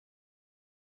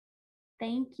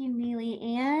Thank you, Neely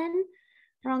Ann.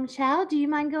 Rong Chao, do you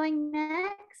mind going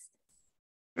next?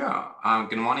 Sure.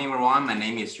 Good morning, everyone. My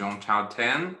name is Rong Chao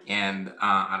Tan, and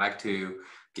I'd like to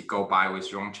go by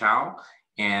with Rong Chao.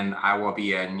 And I will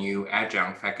be a new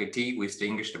adjunct faculty with the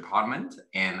English department,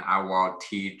 and I will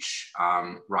teach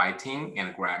writing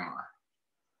and grammar.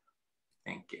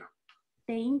 Thank you.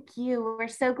 Thank you. We're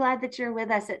so glad that you're with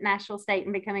us at Nashville State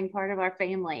and becoming part of our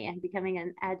family and becoming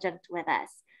an adjunct with us.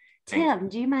 Tim,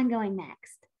 do you mind going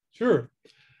next? Sure.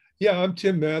 Yeah, I'm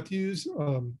Tim Matthews.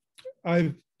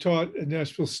 I've taught at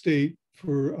Nashville State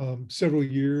for several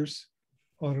years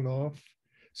on and off.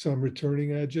 So I'm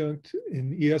returning adjunct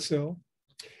in ESL.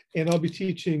 And I'll be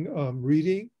teaching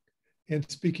reading and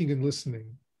speaking and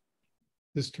listening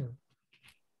this term.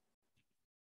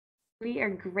 We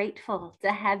are grateful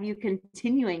to have you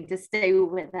continuing to stay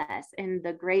with us and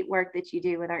the great work that you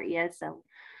do with our ESL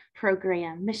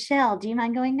program. Michelle, do you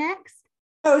mind going next?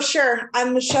 Oh, sure.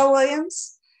 I'm Michelle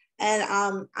Williams, and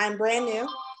I'm brand new,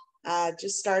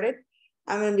 just started.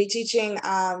 I'm going to be teaching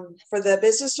for the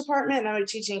business department, and I'm going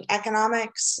to be teaching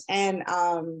economics and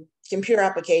computer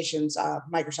applications,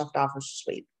 Microsoft Office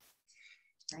Suite.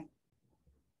 Right.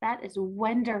 That is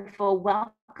wonderful.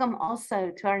 Welcome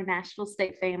also to our Nashville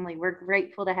State family. We're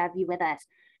grateful to have you with us.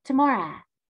 Tamara,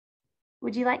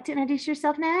 would you like to introduce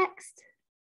yourself next?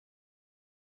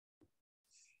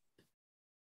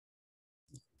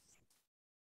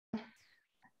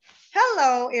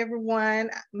 Hello, everyone.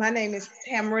 My name is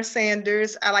Tamara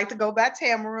Sanders. I like to go by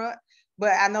Tamara,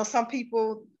 but I know some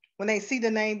people, when they see the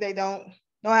name, they don't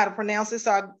know how to pronounce it,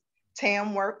 so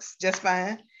Tam works just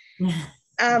fine.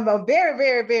 I'm a very,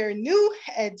 very, very new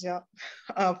adjunct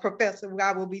professor.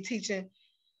 I will be teaching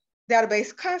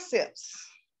database concepts.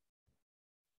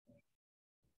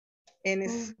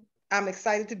 And I'm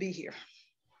excited to be here.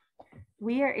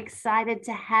 We are excited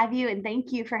to have you, and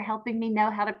thank you for helping me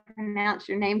know how to pronounce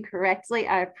your name correctly.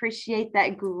 I appreciate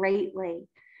that greatly.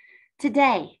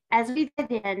 Today, as we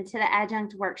dive into the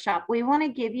Adjunct Workshop, we want to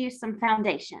give you some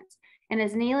foundations. And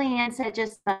as Neely Ann said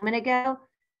just a moment ago,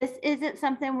 this isn't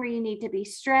something where you need to be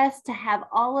stressed to have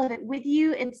all of it with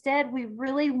you. Instead, we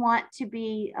really want to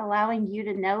be allowing you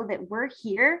to know that we're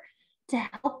here to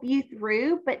help you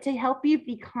through, but to help you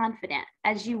be confident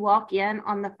as you walk in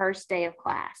on the first day of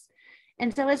class.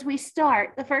 And so as we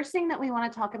start, the first thing that we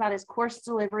want to talk about is course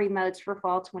delivery modes for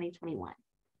fall 2021.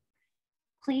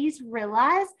 Please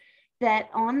realize that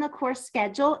on the course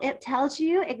schedule, it tells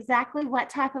you exactly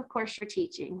what type of course you're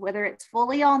teaching, whether it's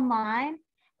fully online,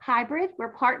 hybrid, where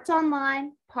part's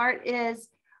online, part is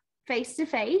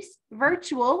face-to-face,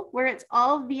 virtual, where it's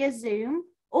all via Zoom,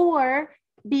 or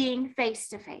being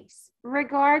face-to-face,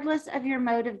 regardless of your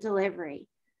mode of delivery.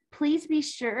 Please be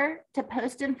sure to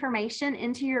post information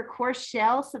into your course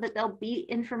shell so that there'll be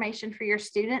information for your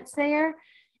students there,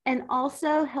 and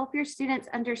also help your students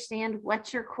understand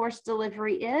what your course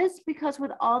delivery is, because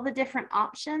with all the different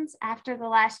options after the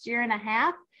last year and a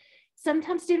half,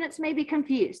 sometimes students may be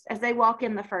confused as they walk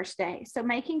in the first day. So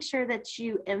making sure that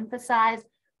you emphasize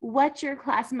what your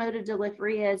class mode of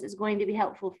delivery is going to be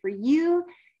helpful for you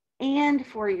and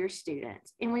for your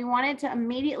students. And we wanted to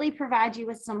immediately provide you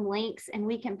with some links, and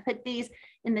we can put these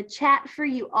in the chat for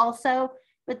you also.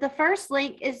 But the first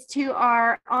link is to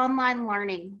our online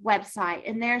learning website.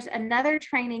 And there's another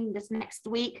training this next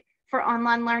week for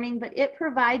online learning, but it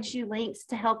provides you links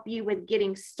to help you with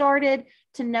getting started,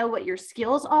 to know what your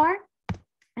skills are.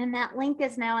 And that link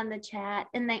is now in the chat.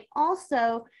 And they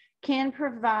also can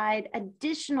provide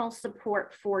additional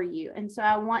support for you. And so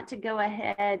I want to go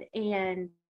ahead and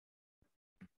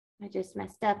I just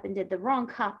messed up and did the wrong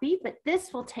copy, but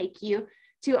this will take you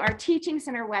to our Teaching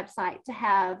Center website to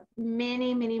have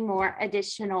many, many more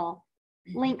additional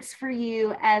links for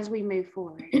you as we move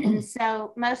forward. And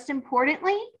so most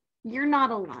importantly, you're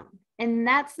not alone. And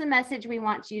that's the message we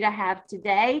want you to have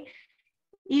today.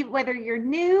 Whether you're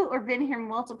new or been here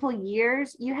multiple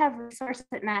years, you have resources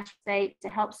at Nashville State to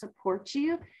help support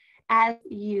you as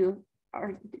you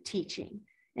are teaching.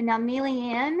 And now, Neely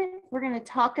Ann, we're going to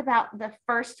talk about the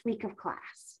first week of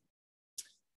class.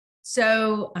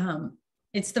 So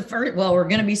it's the first, well, we're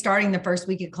going to be starting the first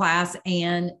week of class,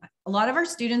 and a lot of our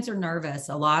students are nervous.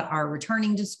 A lot are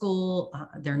returning to school.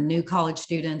 They're new college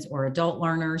students or adult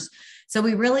learners. So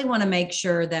we really want to make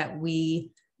sure that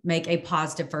we make a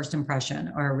positive first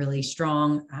impression, or a really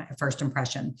strong first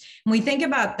impression. When we think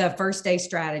about the first day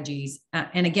strategies,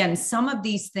 and again, some of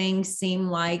these things seem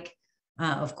like,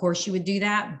 of course you would do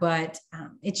that, but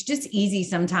it's just easy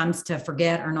sometimes to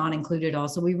forget or not include it all.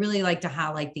 So we really like to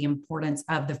highlight the importance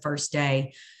of the first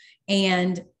day.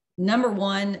 And number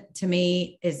one to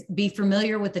me is be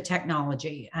familiar with the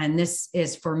technology. And this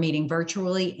is for meeting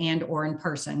virtually and or in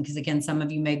person. Because again, some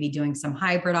of you may be doing some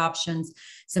hybrid options,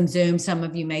 some Zoom, some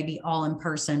of you may be all in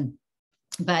person,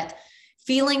 but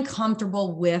feeling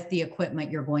comfortable with the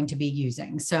equipment you're going to be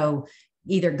using. So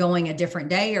either going a different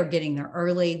day or getting there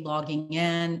early, logging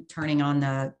in, turning on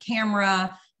the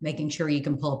camera, making sure you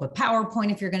can pull up a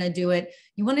PowerPoint if you're going to do it.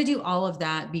 You want to do all of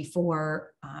that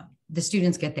before the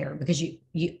students get there, because you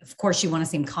of course you want to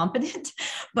seem competent,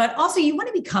 but also you want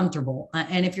to be comfortable.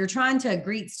 And if you're trying to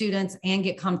greet students and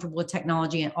get comfortable with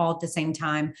technology and all at the same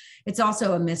time, it's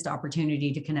also a missed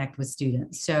opportunity to connect with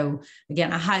students. So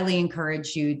again, I highly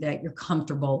encourage you that you're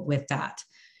comfortable with that,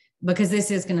 because this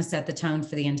is going to set the tone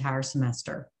for the entire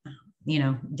semester. You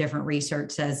know, different research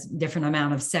says different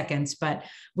amount of seconds, but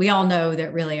we all know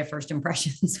that really a first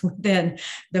impression is within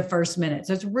the first minute.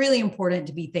 So it's really important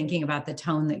to be thinking about the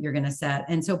tone that you're going to set.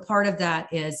 And so part of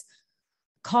that is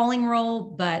calling roll,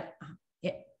 but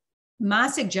my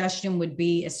suggestion would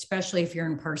be, especially if you're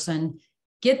in person,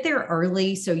 get there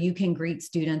early so you can greet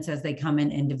students as they come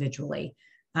in individually.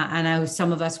 I know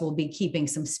some of us will be keeping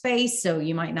some space, so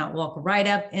you might not walk right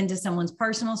up into someone's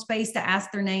personal space to ask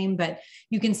their name, but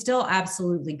you can still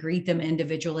absolutely greet them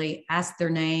individually, ask their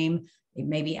name,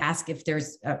 maybe ask if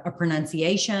there's a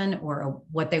pronunciation or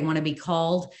what they want to be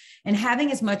called, and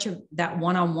having as much of that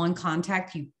one-on-one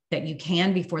contact that you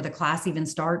can before the class even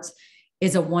starts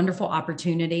is a wonderful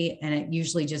opportunity. And it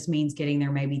usually just means getting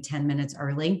there maybe 10 minutes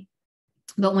early.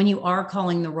 But when you are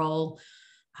calling the roll,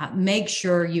 make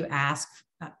sure you ask,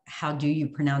 how do you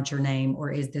pronounce your name,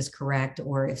 or is this correct?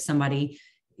 Or if somebody,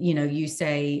 you know, you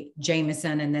say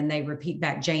Jameson and then they repeat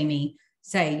back Jamie,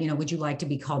 say, you know, would you like to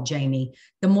be called Jamie?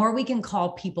 The more we can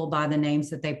call people by the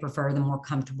names that they prefer, the more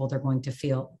comfortable they're going to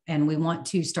feel. And we want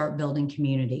to start building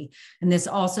community. And this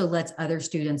also lets other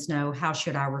students know, how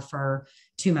should I refer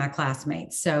to my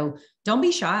classmates? So don't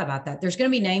be shy about that. There's going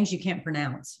to be names you can't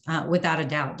pronounce, without a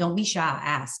doubt. Don't be shy,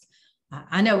 ask.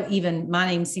 I know even my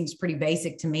name seems pretty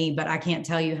basic to me, but I can't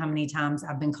tell you how many times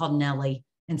I've been called Nellie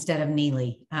instead of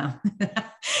Neely. And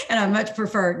I much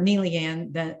prefer Neely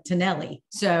Ann to Nellie.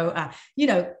 So, you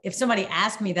know, if somebody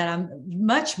asked me that, I'm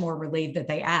much more relieved that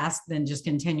they asked than just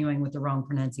continuing with the wrong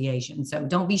pronunciation. So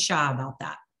don't be shy about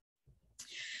that.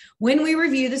 When we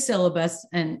review the syllabus,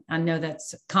 and I know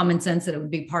that's common sense that it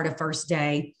would be part of first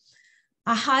day,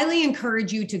 I highly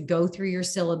encourage you to go through your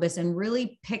syllabus and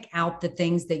really pick out the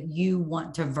things that you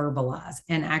want to verbalize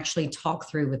and actually talk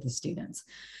through with the students,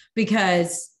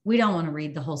 because we don't want to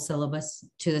read the whole syllabus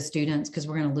to the students because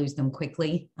we're going to lose them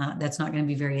quickly. That's not going to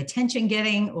be very attention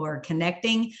getting or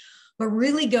connecting, but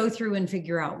really go through and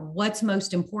figure out what's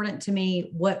most important to me.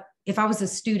 What, if I was a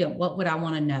student, what would I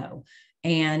want to know?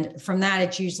 And from that,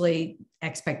 it's usually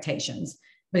expectations.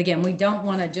 But again, we don't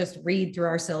want to just read through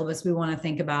our syllabus. We want to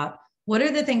think about, what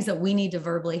are the things that we need to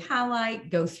verbally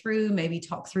highlight, go through, maybe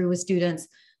talk through with students?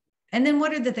 And then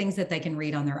what are the things that they can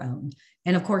read on their own?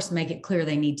 And of course, make it clear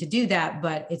they need to do that,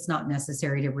 but it's not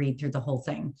necessary to read through the whole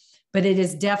thing. But it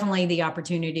is definitely the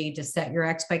opportunity to set your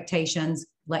expectations,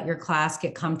 let your class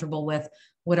get comfortable with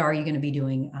what are you going to be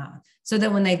doing, so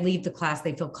that when they leave the class,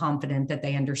 they feel confident that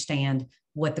they understand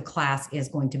what the class is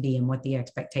going to be and what the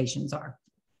expectations are.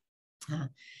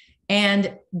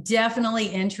 And definitely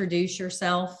introduce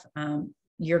yourself.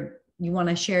 You want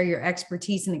to share your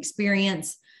expertise and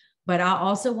experience, but I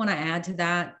also want to add to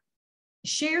that,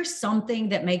 share something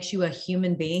that makes you a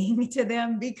human being to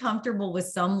them. Be comfortable with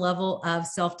some level of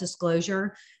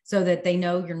self-disclosure so that they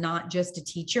know you're not just a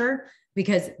teacher,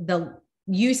 because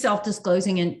you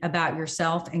self-disclosing about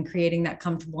yourself and creating that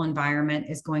comfortable environment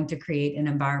is going to create an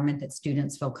environment that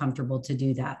students feel comfortable to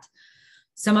do that.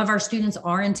 Some of our students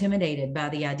are intimidated by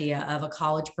the idea of a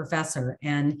college professor.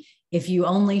 And if you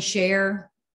only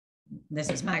share, this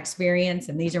is my experience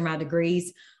and these are my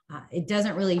degrees, it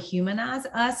doesn't really humanize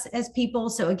us as people.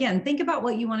 So again, think about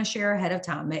what you want to share ahead of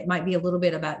time. It might be a little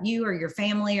bit about you or your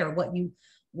family or what you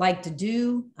like to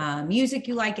do, music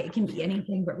you like, it can be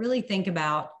anything, but really think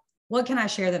about, what can I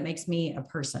share that makes me a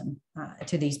person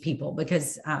to these people?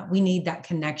 Because we need that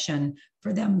connection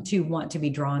for them to want to be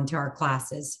drawn to our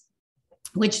classes.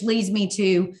 Which leads me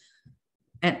to,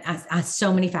 and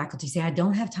so many faculty say, I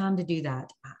don't have time to do that.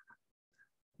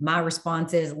 My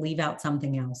response is leave out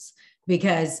something else,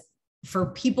 because for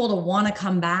people to want to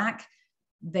come back,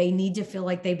 they need to feel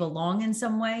like they belong in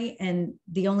some way. And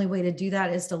the only way to do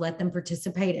that is to let them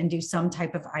participate and do some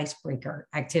type of icebreaker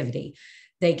activity.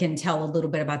 They can tell a little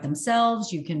bit about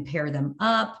themselves. You can pair them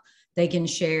up. They can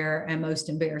share a most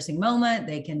embarrassing moment.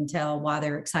 They can tell why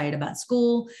they're excited about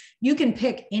school. You can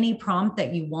pick any prompt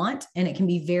that you want, and it can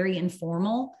be very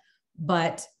informal,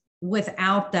 but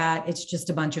without that, it's just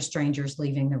a bunch of strangers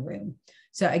leaving the room.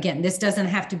 So again, this doesn't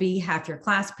have to be half your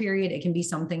class period. It can be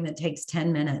something that takes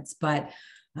 10 minutes, but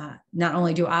not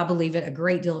only do I believe it, a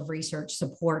great deal of research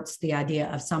supports the idea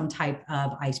of some type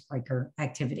of icebreaker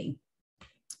activity.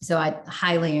 So I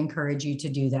highly encourage you to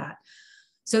do that.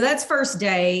 So that's first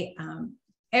day.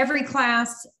 Every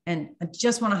class, and I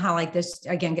just want to highlight this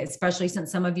again, especially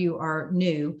since some of you are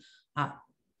new,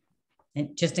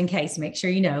 and just in case, make sure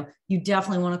you know, you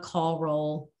definitely want to call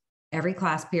roll every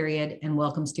class period and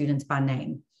welcome students by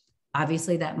name.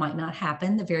 Obviously, that might not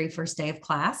happen the very first day of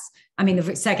class. I mean,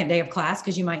 the second day of class,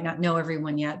 because you might not know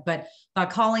everyone yet, but by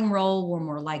calling roll, we're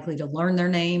more likely to learn their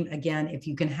name. Again, if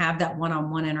you can have that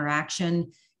one-on-one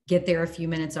interaction, get there a few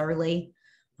minutes early.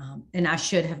 And I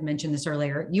should have mentioned this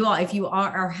earlier. You all, if you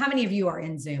are, or how many of you are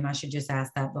in Zoom? I should just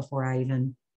ask that before I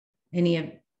even,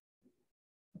 a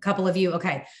couple of you.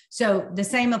 Okay. So the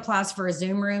same applies for a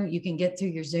Zoom room. You can get through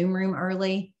your Zoom room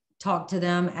early, talk to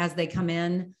them as they come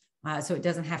in. So it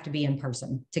doesn't have to be in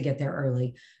person to get there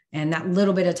early. And that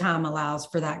little bit of time allows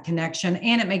for that connection,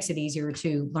 and it makes it easier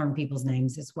to learn people's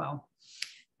names as well.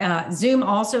 Zoom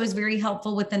also is very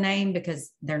helpful with the name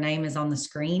because their name is on the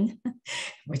screen,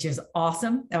 which is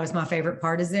awesome. That was my favorite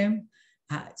part of Zoom.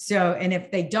 And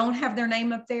if they don't have their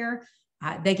name up there,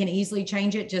 they can easily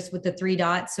change it just with the 3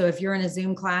 dots. So if you're in a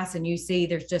Zoom class and you see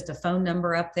there's just a phone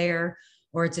number up there,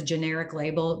 or it's a generic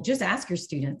label, just ask your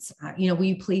students, will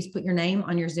you please put your name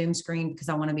on your Zoom screen, because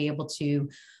I want to be able to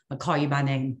call you by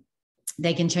name.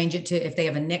 They can change it to, if they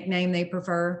have a nickname they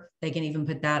prefer, they can even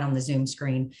put that on the Zoom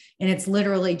screen. And it's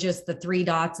literally just the 3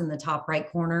 dots in the top right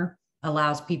corner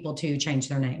allows people to change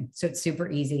their name. So it's super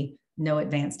easy, no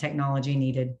advanced technology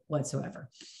needed whatsoever.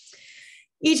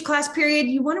 Each class period,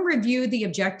 you want to review the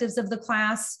objectives of the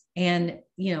class, and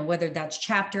whether that's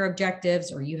chapter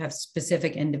objectives or you have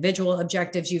specific individual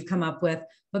objectives you've come up with.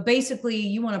 But basically,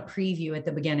 you want to preview at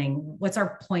the beginning, what's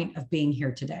our point of being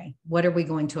here today? What are we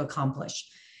going to accomplish?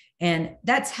 And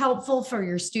that's helpful for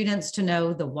your students to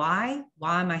know the why.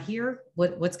 Why am I here?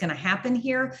 What's going to happen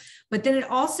here? But then it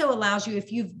also allows you,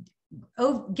 if you've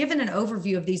given an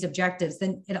overview of these objectives,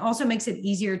 then it also makes it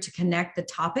easier to connect the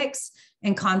topics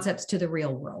and concepts to the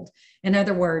real world. In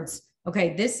other words,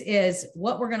 okay, this is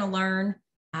what we're going to learn,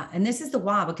 and this is the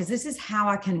why, because this is how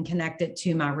I can connect it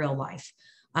to my real life.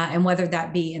 And whether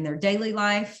that be in their daily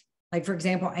life, like for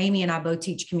example, Amy and I both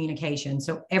teach communication.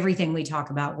 So everything we talk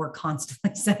about, we're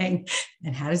constantly saying,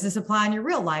 and how does this apply in your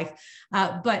real life?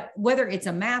 But whether it's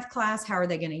a math class, how are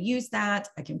they going to use that?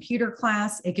 A computer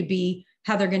class, it could be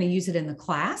how they're going to use it in the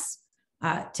class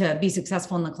to be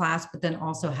successful in the class, but then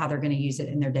also how they're going to use it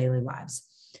in their daily lives.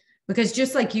 Because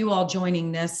just like you all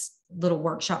joining this little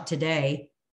workshop today,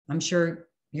 I'm sure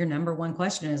your number one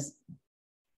question is,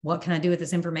 what can I do with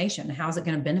this information? How is it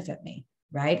going to benefit me?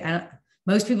 Right?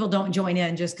 Most people don't join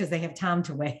in just because they have time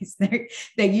to waste. They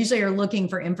usually are looking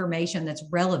for information that's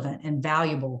relevant and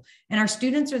valuable. And our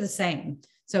students are the same.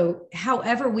 So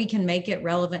however we can make it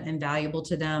relevant and valuable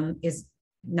to them is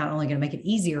not only going to make it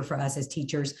easier for us as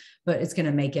teachers, but it's going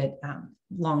to make it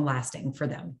long lasting for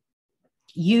them.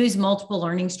 Use multiple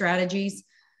learning strategies.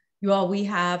 You all, we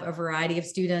have a variety of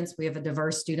students. We have a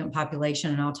diverse student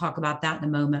population, and I'll talk about that in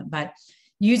a moment. But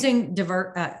using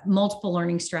multiple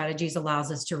learning strategies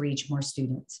allows us to reach more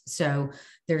students. So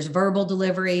there's verbal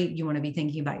delivery. You want to be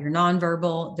thinking about your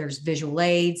nonverbal. There's visual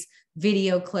aids,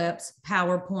 video clips,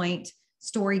 PowerPoint,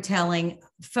 storytelling,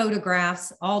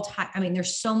 photographs,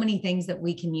 there's so many things that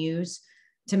we can use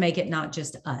to make it not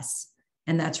just us.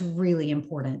 And that's really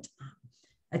important.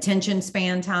 Attention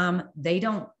span time,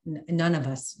 none of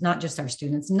us, not just our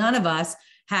students, none of us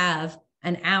have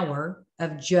an hour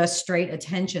of just straight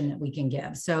attention that we can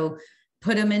give. So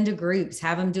put them into groups,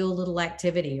 have them do a little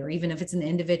activity, or even if it's an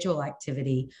individual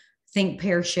activity, think,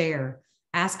 pair, share,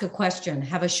 ask a question,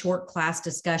 have a short class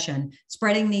discussion,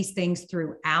 spreading these things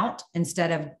throughout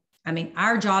instead of,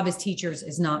 our job as teachers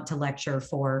is not to lecture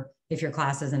for, if your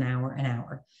class is an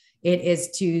hour. It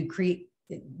is to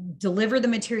deliver the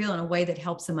material in a way that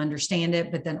helps them understand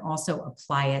it, but then also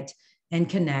apply it and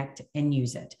connect and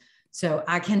use it. So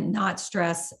I cannot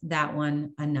stress that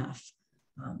one enough.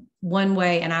 One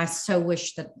way, and I so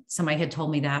wish that somebody had told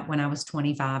me that when I was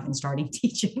 25 and starting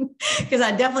teaching, because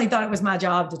I definitely thought it was my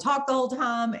job to talk the whole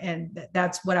time, and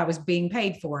that's what I was being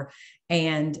paid for.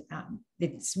 And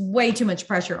it's way too much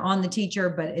pressure on the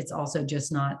teacher, but it's also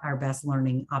just not our best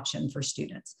learning option for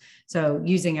students. So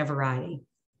using a variety,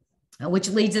 which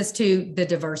leads us to the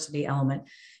diversity element.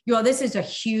 You all, this is a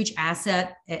huge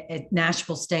asset at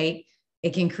Nashville State.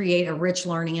 It can create a rich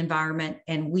learning environment,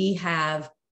 and we have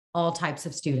all types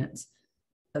of students.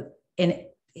 And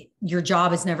your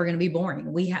job is never going to be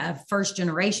boring. We have first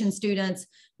generation students.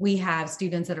 We have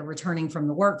students that are returning from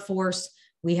the workforce.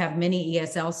 We have many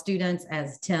ESL students,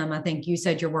 as Tim, I think you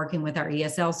said you're working with our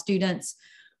ESL students,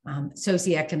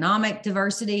 socioeconomic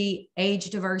diversity,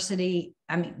 age diversity.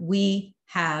 I mean, we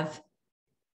have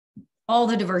all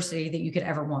the diversity that you could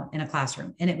ever want in a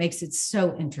classroom. And it makes it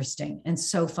so interesting and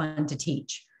so fun to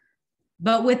teach.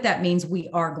 But with that means we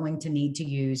are going to need to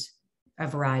use a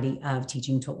variety of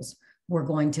teaching tools. We're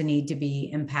going to need to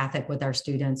be empathic with our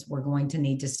students. We're going to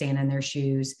need to stand in their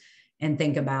shoes and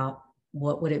think about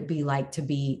what would it be like to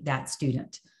be that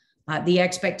student. The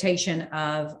expectation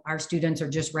of our students are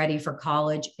just ready for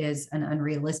college is an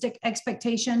unrealistic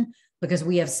expectation, because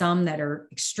we have some that are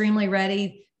extremely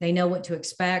ready. They know what to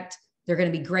expect. They're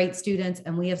going to be great students.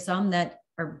 And we have some that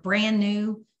are brand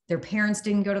new. Their parents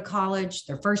didn't go to college.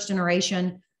 They're first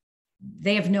generation.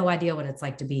 They have no idea what it's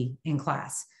like to be in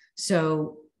class.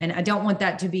 So, and I don't want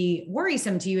that to be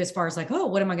worrisome to you as far as like, oh,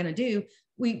 what am I going to do?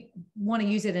 We want to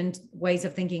use it in ways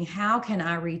of thinking, how can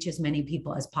I reach as many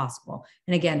people as possible?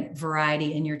 And again,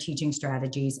 variety in your teaching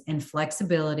strategies and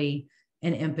flexibility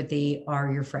and empathy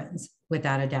are your friends,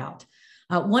 without a doubt.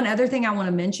 One other thing I want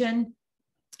to mention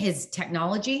is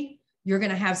technology. You're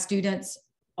going to have students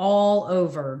all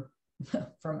over,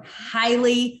 from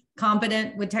highly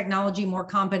competent with technology, more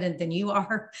competent than you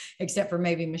are, except for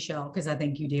maybe Michelle, because I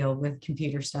think you deal with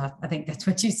computer stuff. I think that's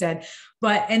what you said.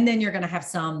 And then you're going to have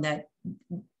some that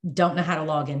don't know how to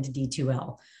log into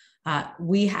D2L.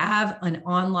 We have an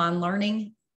online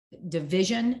learning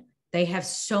division. They have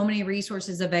so many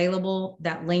resources available.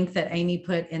 That link that Amy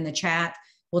put in the chat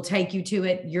will take you to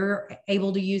it. You're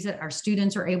able to use it. Our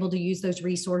students are able to use those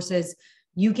resources.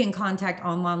 You can contact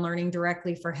online learning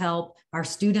directly for help. Our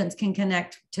students can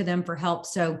connect to them for help.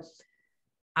 So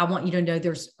I want you to know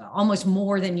there's almost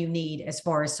more than you need as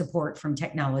far as support from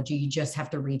technology. You just have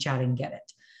to reach out and get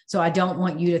it. So I don't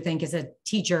want you to think as a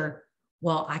teacher,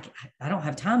 well, I don't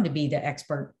have time to be the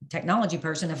expert technology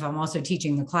person if I'm also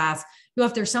teaching the class. So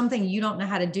if there's something you don't know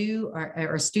how to do,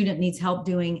 or a student needs help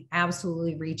doing,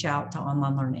 absolutely reach out to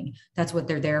online learning. That's what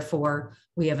they're there for.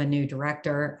 We have a new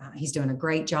director. He's doing a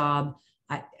great job.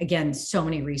 Again, so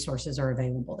many resources are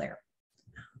available there.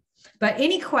 But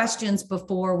any questions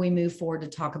before we move forward to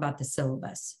talk about the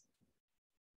syllabus?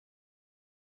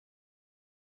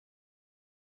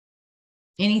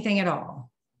 Anything at all?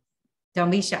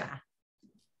 Don't be shy.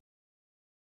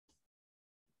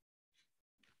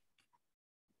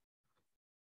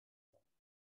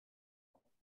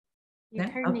 You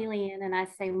heard me, Leanne, and I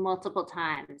say multiple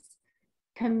times: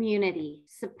 community,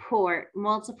 support,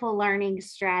 multiple learning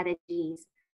strategies,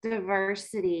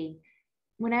 diversity.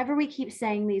 Whenever we keep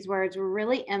saying these words, we're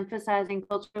really emphasizing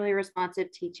culturally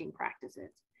responsive teaching practices.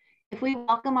 If we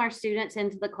welcome our students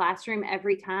into the classroom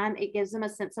every time, it gives them a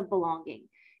sense of belonging.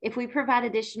 If we provide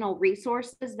additional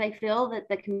resources, they feel that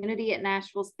the community at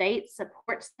Nashville State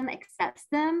supports them, accepts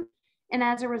them, and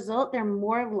as a result, they're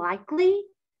more likely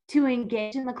to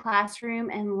engage in the classroom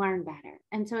and learn better.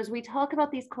 And so as we talk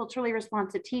about these culturally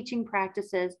responsive teaching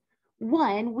practices,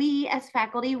 one, we as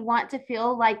faculty want to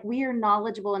feel like we are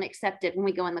knowledgeable and accepted when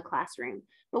we go in the classroom,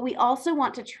 but we also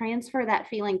want to transfer that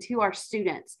feeling to our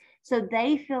students so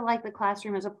they feel like the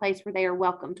classroom is a place where they are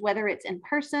welcomed, whether it's in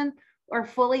person or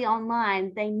fully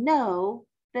online. They know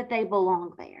that they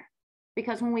belong there,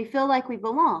 because when we feel like we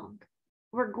belong,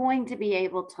 we're going to be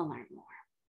able to learn more.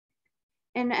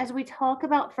 And as we talk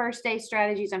about first day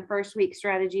strategies and first week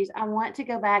strategies, I want to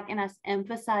go back and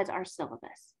emphasize our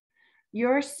syllabus.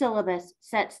 Your syllabus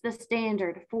sets the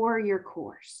standard for your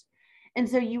course. And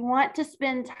so you want to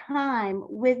spend time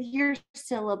with your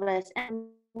syllabus and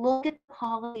look at the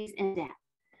policies in depth.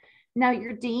 Now,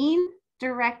 your dean,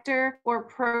 director, or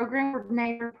program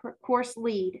coordinator, course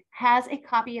lead has a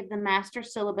copy of the master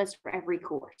syllabus for every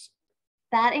course.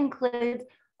 That includes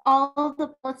all of the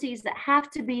policies that have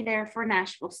to be there for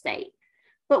Nashville State.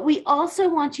 But we also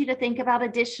want you to think about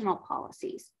additional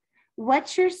policies.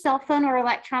 What's your cell phone or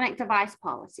electronic device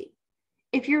policy?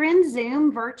 If you're in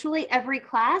Zoom virtually every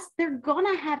class, they're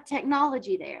gonna have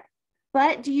technology there.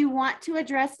 But do you want to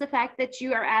address the fact that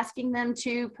you are asking them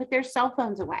to put their cell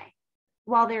phones away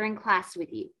while they're in class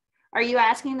with you? Are you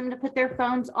asking them to put their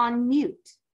phones on mute?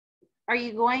 Are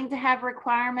you going to have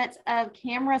requirements of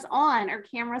cameras on or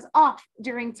cameras off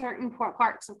during certain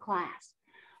parts of class?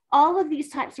 All of these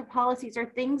types of policies are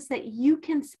things that you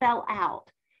can spell out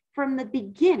from the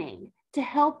beginning to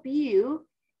help you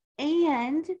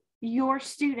and your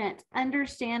students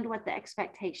understand what the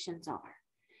expectations are.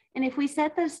 And if we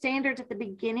set those standards at the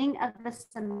beginning of the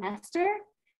semester,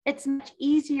 it's much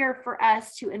easier for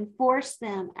us to enforce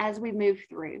them as we move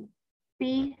through.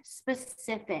 Be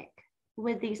specific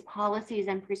with these policies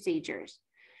and procedures.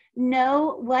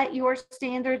 Know what your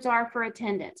standards are for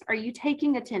attendance. Are you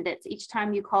taking attendance each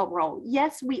time you call roll?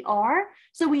 Yes, we are.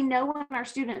 So we know when our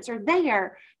students are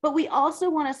there, but we also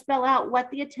want to spell out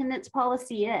what the attendance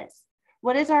policy is.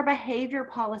 What is our behavior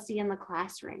policy in the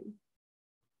classroom?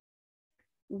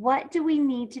 What do we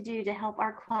need to do to help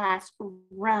our class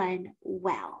run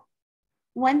well?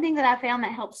 One thing that I found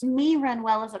that helps me run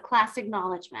well is a class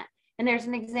acknowledgement. And there's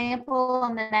an example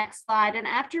on the next slide. And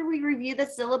after we review the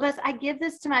syllabus, I give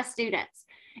this to my students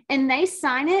and they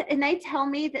sign it and they tell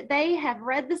me that they have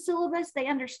read the syllabus, they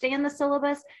understand the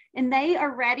syllabus, and they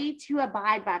are ready to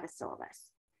abide by the syllabus.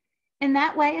 And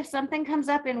that way, if something comes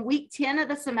up in week 10 of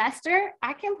the semester,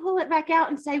 I can pull it back out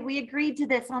and say, we agreed to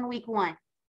this on week 1.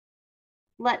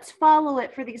 Let's follow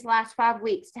it for these last 5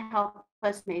 weeks to help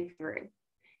us move through.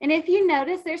 And if you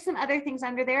notice, there's some other things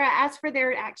under there. I asked for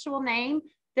their actual name,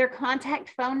 their contact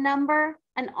phone number,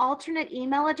 an alternate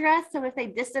email address. So if they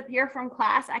disappear from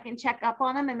class, I can check up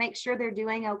on them and make sure they're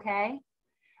doing okay.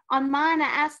 On mine, I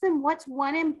asked them, what's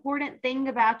one important thing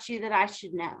about you that I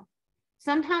should know?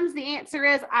 Sometimes the answer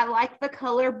is, I like the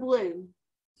color blue.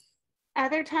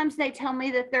 Other times they tell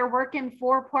me that they're working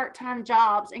 4 part-time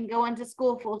jobs and going to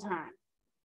school full-time.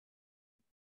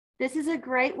 This is a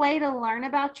great way to learn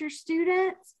about your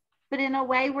students, but in a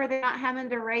way where they're not having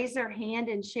to raise their hand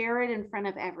and share it in front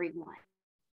of everyone.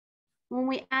 When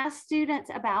we ask students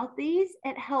about these,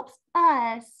 it helps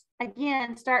us,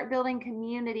 again, start building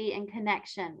community and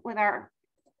connection with our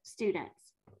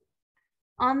students.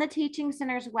 On the Teaching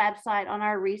Center's website, on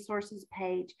our resources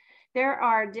page, there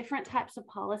are different types of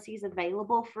policies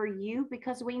available for you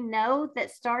because we know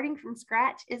that starting from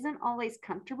scratch isn't always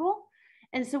comfortable.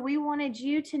 And so we wanted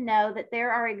you to know that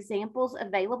there are examples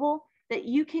available that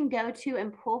you can go to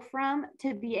and pull from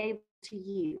to be able to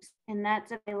use. And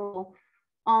that's available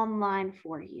online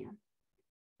for you.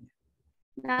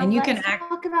 Now, and you let's can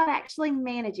talk about actually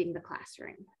managing the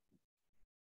classroom.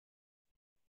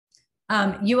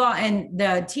 You all, and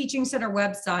the Teaching Center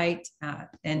website,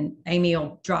 and Amy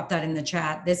will drop that in the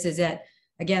chat. This is it.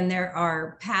 Again, there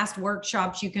are past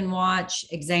workshops you can watch,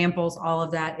 examples, all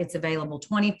of that. It's available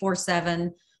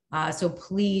 24/7. So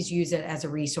please use it as a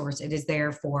resource. It is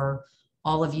there for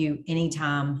all of you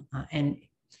anytime. And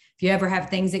if you ever have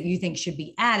things that you think should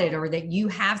be added, or that you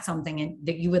have something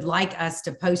that you would like us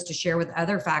to post to share with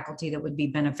other faculty that would be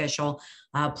beneficial,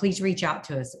 please reach out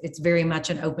to us. It's very much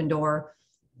an open door.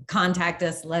 Contact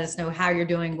us, let us know how you're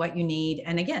doing, what you need.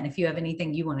 And again, if you have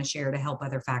anything you want to share to help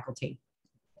other faculty.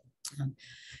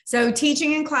 So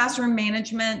teaching and classroom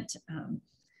management,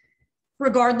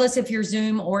 regardless if you're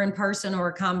Zoom or in person or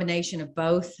a combination of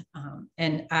both.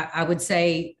 And I would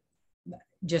say,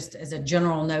 just as a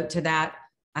general note to that,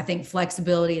 I think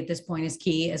flexibility at this point is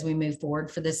key as we move forward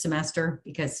for this semester,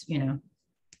 because, you know,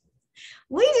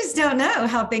 we just don't know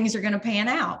how things are going to pan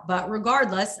out. But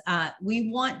regardless,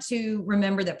 we want to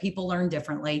remember that people learn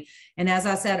differently. And as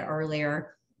I said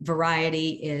earlier,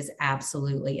 variety is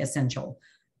absolutely essential.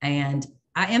 And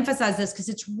I emphasize this because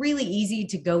it's really easy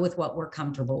to go with what we're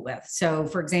comfortable with. So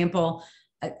for example,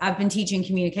 I've been teaching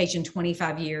communication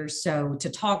 25 years. So to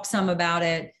talk some about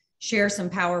it, share some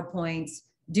PowerPoints,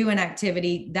 do an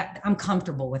activity, that I'm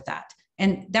comfortable with that.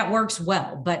 And that works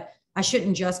well, but I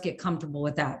shouldn't just get comfortable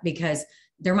with that, because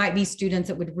there might be students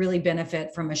that would really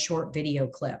benefit from a short video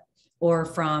clip, or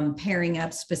from pairing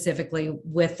up specifically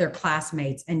with their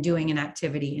classmates and doing an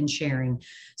activity and sharing.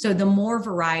 So the more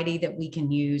variety that we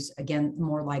can use, again, the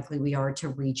more likely we are to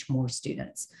reach more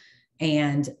students.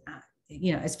 And,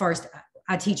 you know, as far as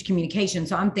I teach communication,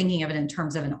 so I'm thinking of it in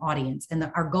terms of an audience, and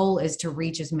our goal is to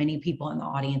reach as many people in the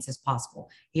audience as possible.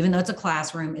 Even though it's a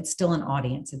classroom, it's still an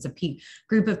audience. It's a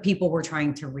group of people we're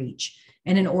trying to reach.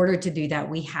 And in order to do that,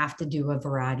 we have to do a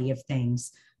variety of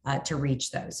things to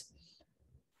reach those.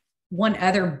 One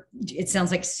other, it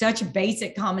sounds like such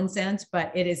basic common sense,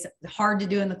 but it is hard to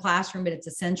do in the classroom, but it's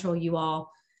essential. You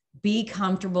all be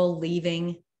comfortable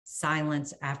leaving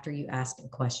silence after you ask a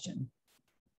question,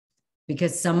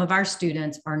 because some of our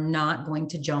students are not going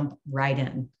to jump right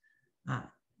in.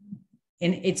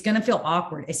 And it's going to feel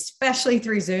awkward, especially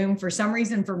through Zoom. For some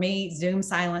reason, for me, Zoom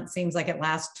silence seems like it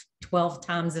lasts 12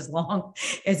 times as long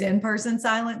as in-person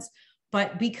silence,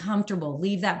 but be comfortable,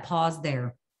 leave that pause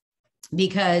there,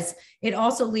 because it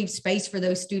also leaves space for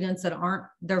those students that aren't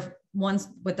their ones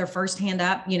with their first hand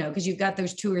up, you know, because you've got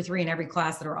those 2 or 3 in every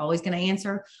class that are always going to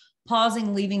answer.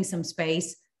 Pausing, leaving some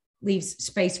space leaves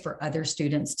space for other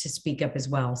students to speak up as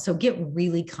well. So get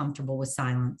really comfortable with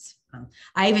silence.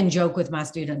 I even joke with my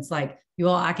students, like, you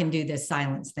all, I can do this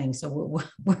silence thing. So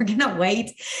we're going to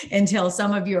wait until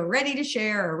some of you are ready to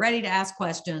share or ready to ask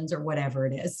questions or whatever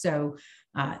it is. So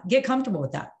get comfortable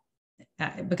with that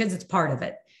because it's part of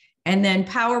it. And then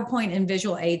PowerPoint and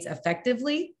visual aids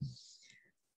effectively.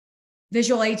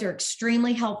 Visual aids are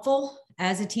extremely helpful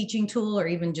as a teaching tool, or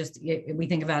even just, we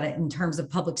think about it in terms of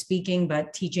public speaking,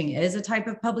 but teaching is a type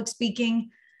of public speaking.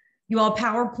 You all,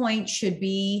 PowerPoint should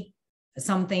be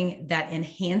something that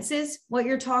enhances what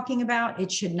you're talking about.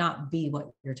 It should not be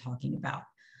what you're talking about.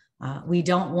 We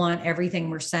don't want everything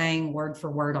we're saying word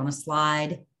for word on a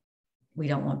slide. We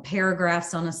don't want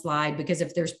paragraphs on a slide, because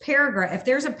if there's a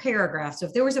paragraph, so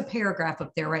if there was a paragraph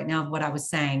up there right now of what I was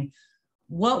saying,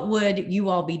 what would you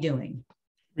all be doing?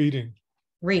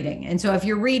 Reading. And so if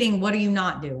you're reading, what are you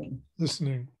not doing?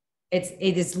 Listening. It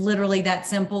is literally that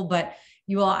simple, but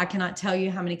you all, I cannot tell you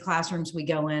how many classrooms we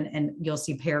go in and you'll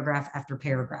see paragraph after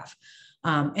paragraph.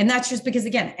 And that's just because,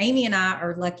 again, Amy and I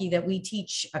are lucky that we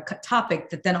teach a topic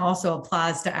that then also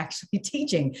applies to actually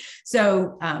teaching.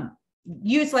 So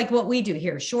use like what we do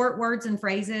here, short words and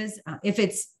phrases. If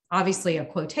it's obviously a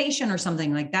quotation or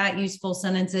something like that, use full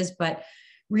sentences, but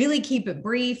really keep it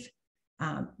brief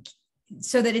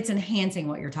so that it's enhancing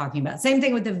what you're talking about. Same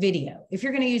thing with the video. If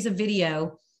you're going to use a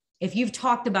video, if you've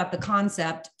talked about the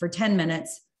concept for 10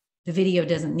 minutes, the video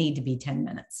doesn't need to be 10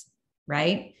 minutes,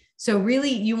 right? So really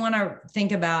you want to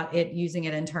think about it, using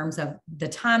it in terms of the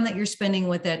time that you're spending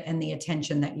with it and the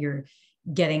attention that you're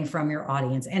getting from your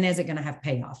audience. And is it going to have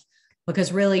payoff?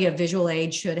 Because really a visual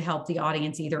aid should help the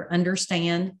audience either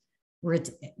understand,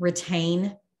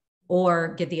 retain,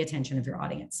 or get the attention of your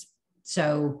audience.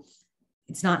 So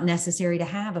it's not necessary to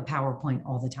have a PowerPoint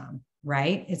all the time,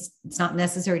 right? It's not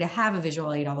necessary to have a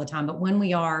visual aid all the time, but when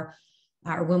we are,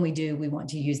 or when we do, we want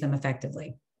to use them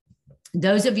effectively.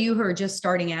 Those of you who are just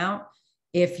starting out,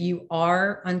 if you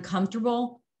are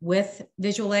uncomfortable with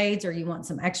visual aids or you want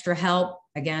some extra help,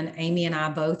 again, Amy and I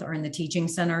both are in the teaching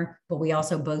center, but we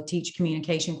also both teach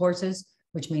communication courses,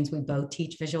 which means we both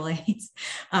teach visual aids.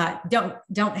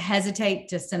 Don't hesitate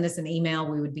to send us an email.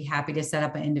 We would be happy to set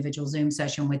up an individual Zoom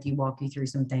session with you, walk you through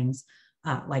some things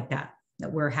like that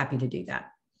we're happy to do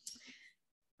that.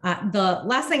 The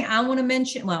last thing I want to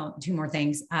mention, well, two more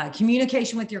things,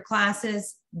 communication with your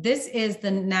classes. This is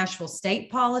the Nashville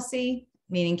State policy,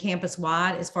 meaning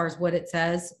campus-wide, as far as what it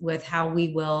says with how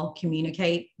we will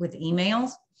communicate with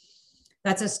emails.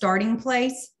 That's a starting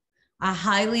place. I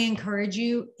highly encourage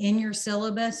you in your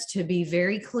syllabus to be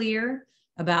very clear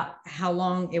about how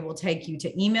long it will take you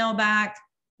to email back,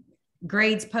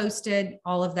 grades posted,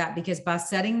 all of that, because by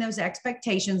setting those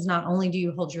expectations, not only do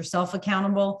you hold yourself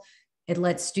accountable, it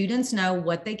lets students know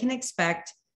what they can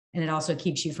expect, and it also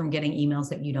keeps you from getting emails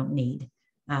that you don't need.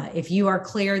 If you are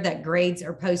clear that grades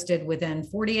are posted within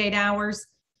 48 hours,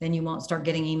 then you won't start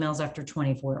getting emails after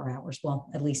 24 hours. Well,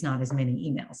 at least not as many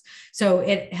emails. So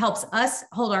it helps us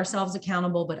hold ourselves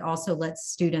accountable, but also lets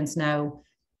students know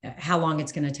how long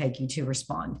it's going to take you to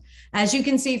respond. As you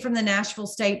can see from the Nashville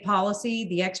State policy,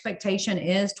 the expectation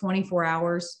is 24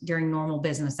 hours during normal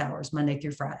business hours, Monday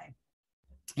through Friday.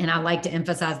 And I like to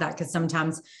emphasize that because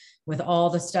sometimes with all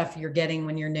the stuff you're getting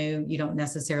when you're new, you don't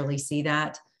necessarily see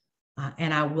that.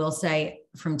 And I will say,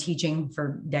 from teaching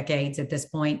for decades at this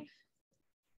point,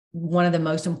 one of the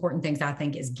most important things I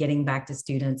think is getting back to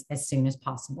students as soon as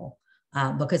possible,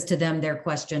 because to them, their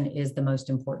question is the most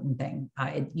important thing.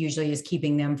 It usually is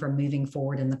keeping them from moving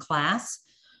forward in the class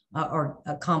or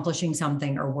accomplishing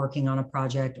something or working on a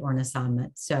project or an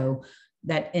assignment. So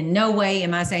that in no way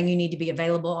am I saying you need to be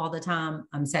available all the time.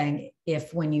 I'm saying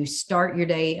if when you start your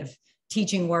day of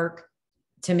teaching work,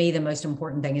 to me, the most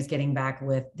important thing is getting back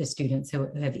with the students who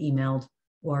have emailed,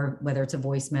 or whether it's a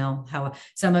voicemail. How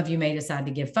some of you may decide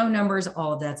to give phone numbers,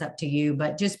 all of that's up to you,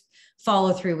 but just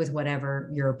follow through with whatever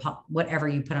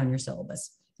you put on your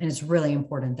syllabus. And it's really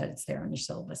important that it's there on your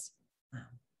syllabus.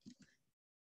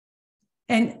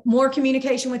 And more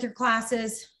communication with your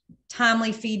classes,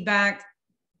 timely feedback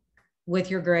with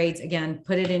your grades. Again,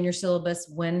 put it in your syllabus,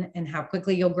 when and how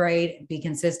quickly you'll grade, be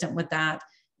consistent with that,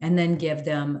 and then give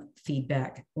them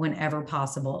feedback whenever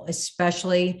possible,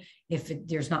 especially if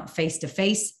there's not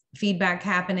face-to-face feedback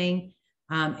happening.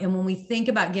 And when we think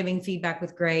about giving feedback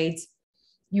with grades,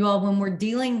 you all, when we're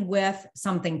dealing with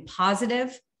something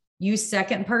positive, use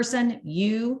second person.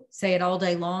 You say it all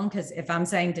day long, because if I'm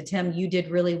saying to Tim, you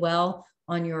did really well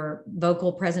on your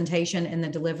vocal presentation and the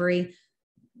delivery,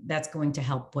 that's going to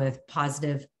help with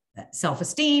positive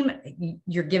self-esteem.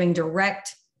 You're giving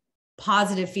direct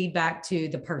positive feedback to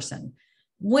the person.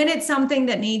 When it's something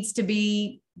that needs to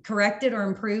be corrected or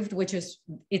improved, which is,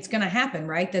 it's going to happen,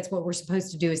 right? That's what we're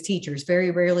supposed to do as teachers.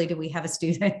 Very rarely do we have a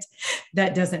student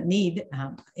that doesn't need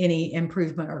any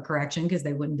improvement or correction, because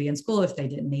they wouldn't be in school if they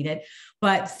didn't need it.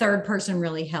 But third person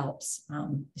really helps.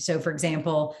 So for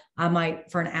example, I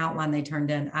might, for an outline they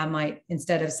turned in, I might,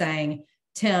 instead of saying,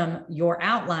 Tim, your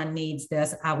outline needs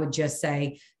this, I would just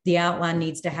say, the outline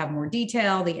needs to have more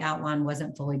detail. The outline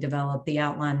wasn't fully developed. The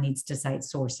outline needs to cite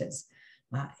sources.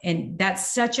 And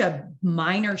that's such a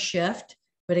minor shift,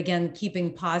 but again,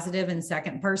 keeping positive in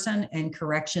second person and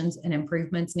corrections and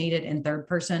improvements needed in third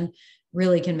person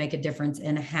really can make a difference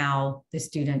in how the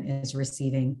student is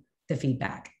receiving the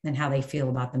feedback and how they feel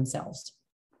about themselves.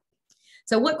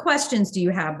 So what questions do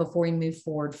you have before we move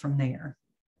forward from there?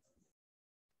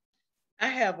 I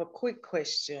have a quick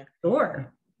question.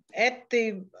 Sure. At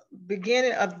the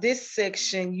beginning of this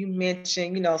section, you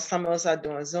mentioned, you know, some of us are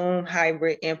doing Zoom,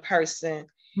 hybrid, in person.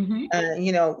 Mm-hmm.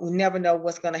 You know, we never know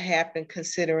what's going to happen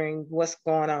considering what's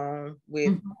going on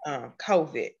with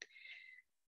COVID.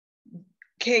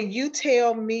 Can you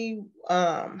tell me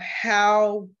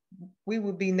how we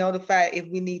would be notified if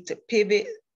we need to pivot?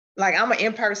 Like I'm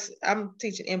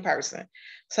teaching in person.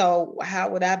 So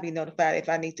how would I be notified if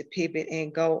I need to pivot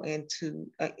and go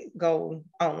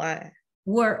online?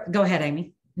 Go ahead,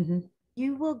 Amy. Mm-hmm.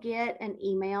 You will get an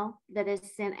email that is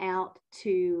sent out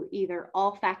to either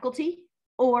all faculty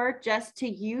or just to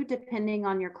you, depending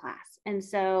on your class. And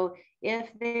so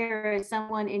if there is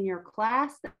someone in your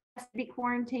class that has to be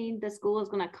quarantined, the school is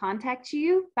going to contact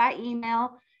you by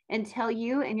email and tell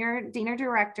you and your dean or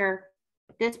director,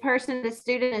 this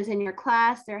student is in your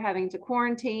class, they're having to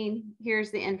quarantine,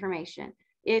 here's the information.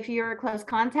 If you're a close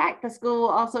contact, the school will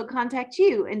also contact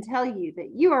you and tell you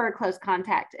that you are a close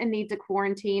contact and need to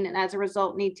quarantine, and as a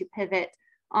result need to pivot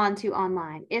onto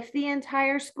online. If the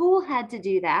entire school had to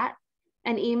do that,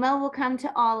 an email will come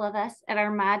to all of us at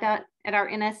our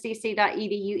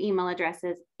nscc.edu email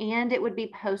addresses, and it would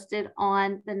be posted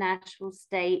on the Nashville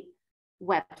State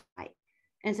website.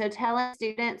 And so telling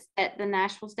students that the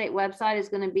Nashville State website is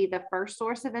going to be the first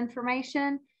source of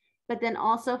information, but then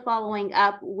also following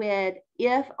up with,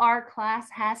 if our class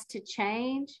has to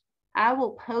change, I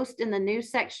will post in the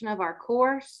news section of our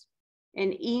course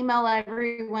and email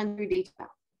everyone through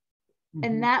detail. Mm-hmm.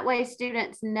 And that way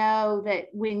students know that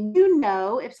when you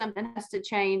know if something has to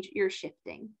change, you're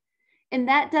shifting. And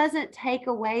that doesn't take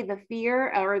away the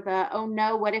fear or the, oh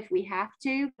no, what if we have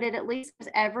to, but it at least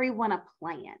gives everyone a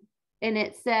plan. And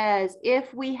it says,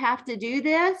 if we have to do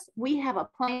this, we have a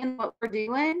plan what we're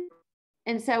doing.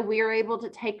 And so we are able to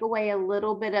take away a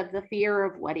little bit of the fear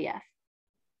of what if.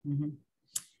 Mm-hmm.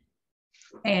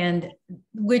 And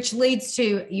which leads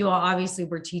to, you all obviously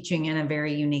were teaching in a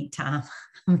very unique time.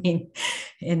 I mean,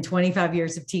 in 25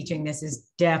 years of teaching, this has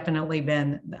definitely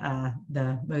been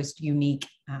the most unique,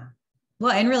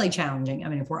 well, and really challenging. I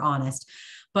mean, if we're honest,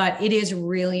 but it is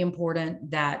really important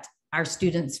that our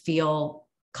students feel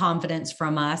confidence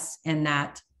from us and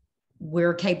that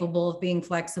we're capable of being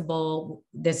flexible.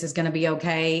 This is going to be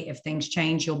okay. If things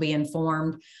change, you'll be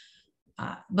informed.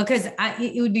 Because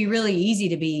it would be really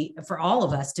easy for all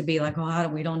of us to be like, oh,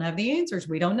 we don't have the answers.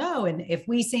 We don't know. And if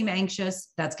we seem anxious,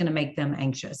 that's going to make them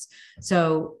anxious.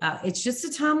 So it's just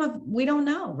a time of, we don't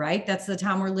know, right? That's the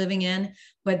time we're living in.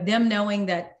 But them knowing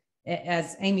that,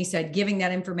 as Amy said, giving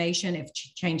that information, if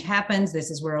change happens, this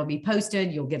is where it'll be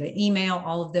posted. You'll get an email,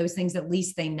 all of those things, at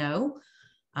least they know.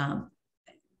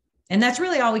 And that's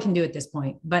really all we can do at this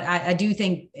point. But I do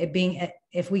think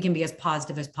if we can be as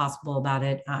positive as possible about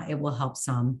it, it will help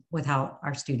some with how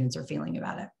our students are feeling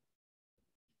about it.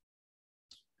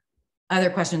 Other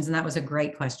questions? And that was a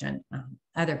great question.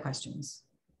 Other questions?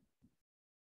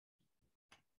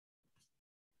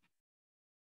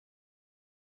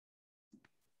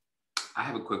 I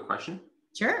have a quick question.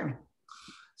 Sure.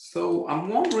 So I'm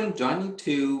wondering, do I need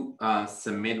to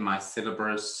submit my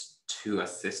syllabus to a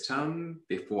system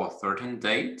before a certain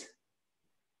date?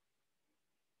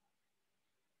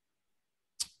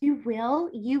 You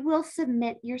will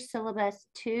submit your syllabus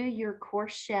to your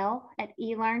course shell at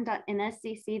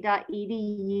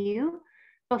elearn.nscc.edu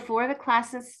before the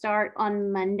classes start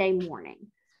on Monday morning.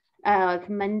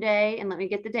 Monday, and let me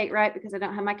get the date right because I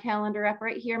don't have my calendar up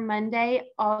right here, Monday,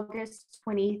 August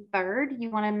 23rd. You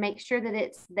want to make sure that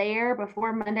it's there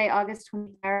before Monday, August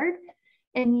 23rd.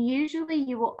 And usually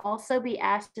you will also be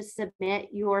asked to submit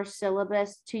your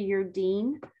syllabus to your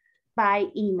dean by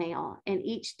email. And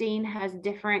each dean has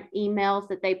different emails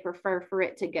that they prefer for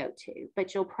it to go to.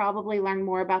 But you'll probably learn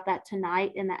more about that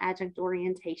tonight in the adjunct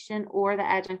orientation or the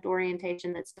adjunct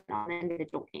orientation that's done on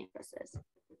individual campuses.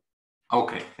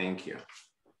 Okay, thank you.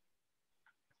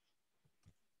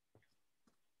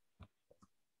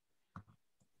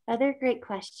 Other great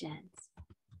questions.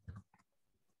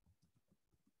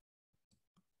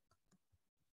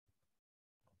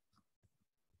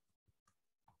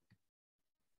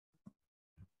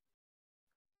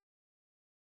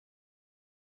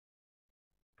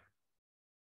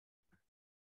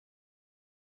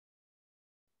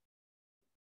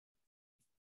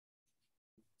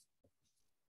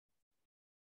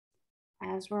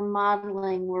 As we're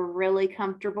modeling, we're really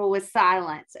comfortable with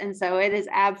silence. And so it is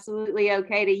absolutely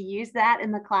okay to use that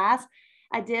in the class.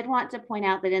 I did want to point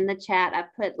out that in the chat, I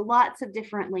put lots of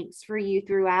different links for you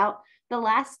throughout. The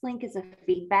last link is a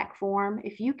feedback form.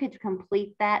 If you could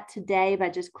complete that today by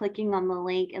just clicking on the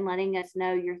link and letting us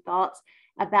know your thoughts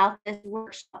about this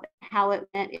workshop, how it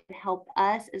went, it would help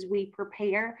us as we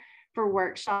prepare for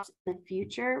workshops in the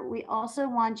future. We also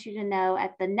want you to know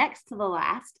at the next to the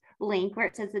last link where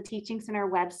it says the Teaching Center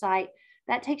website,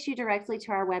 that takes you directly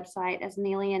to our website. As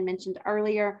Neillian mentioned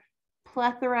earlier,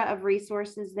 plethora of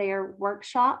resources there,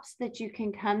 workshops that you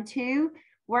can come to,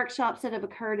 workshops that have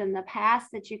occurred in the past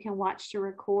that you can watch to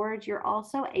record. You're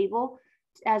also able,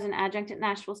 as an adjunct at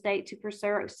Nashville State, to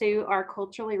pursue our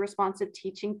culturally responsive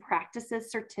teaching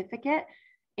practices certificate.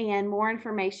 And more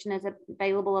information is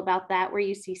available about that where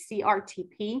you see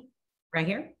CRTP. Right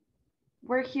here.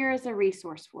 We're here as a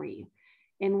resource for you.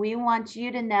 And we want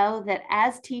you to know that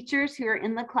as teachers who are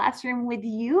in the classroom with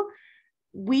you,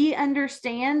 we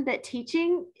understand that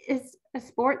teaching is a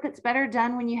sport that's better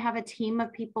done when you have a team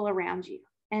of people around you.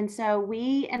 And so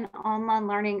we in online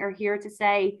learning are here to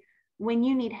say, when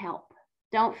you need help,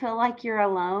 don't feel like you're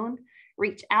alone,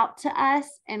 reach out to us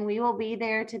and we will be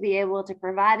there to be able to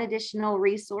provide additional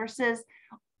resources,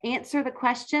 answer the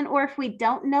question, or if we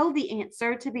don't know the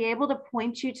answer, to be able to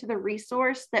point you to the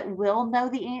resource that will know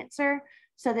the answer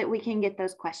so that we can get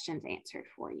those questions answered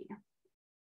for you.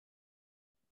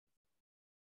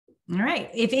 All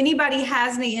right. If anybody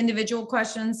has any individual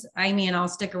questions, Amy and I'll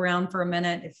stick around for a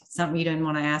minute. If it's something you didn't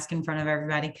want to ask in front of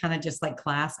everybody, kind of just like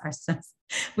class,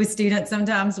 with students,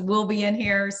 sometimes we'll be in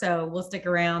here, so we'll stick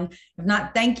around. If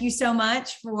not, thank you so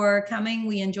much for coming.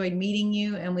 We enjoyed meeting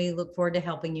you and we look forward to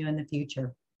helping you in the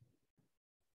future.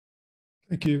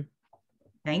 Thank you.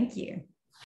 Thank you.